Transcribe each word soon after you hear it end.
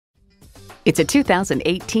It's a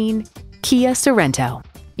 2018 Kia Sorento.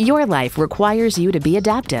 Your life requires you to be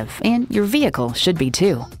adaptive, and your vehicle should be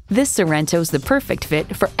too. This Sorento's the perfect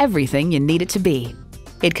fit for everything you need it to be.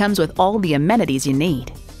 It comes with all the amenities you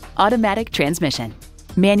need: automatic transmission,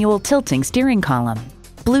 manual tilting steering column,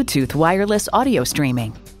 Bluetooth wireless audio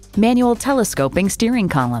streaming, manual telescoping steering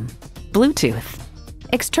column, Bluetooth,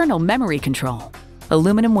 external memory control,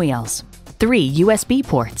 aluminum wheels, 3 USB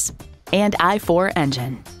ports, and i4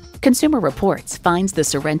 engine. Consumer Reports finds the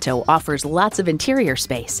Sorento offers lots of interior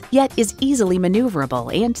space, yet is easily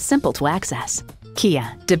maneuverable and simple to access.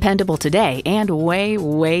 Kia, dependable today and way,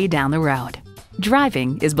 way down the road.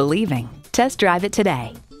 Driving is believing. Test drive it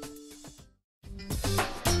today.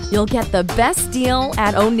 You'll get the best deal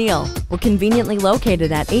at O'Neill. We're conveniently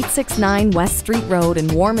located at 869 West Street Road in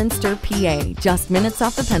Warminster, PA, just minutes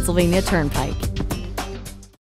off the Pennsylvania Turnpike.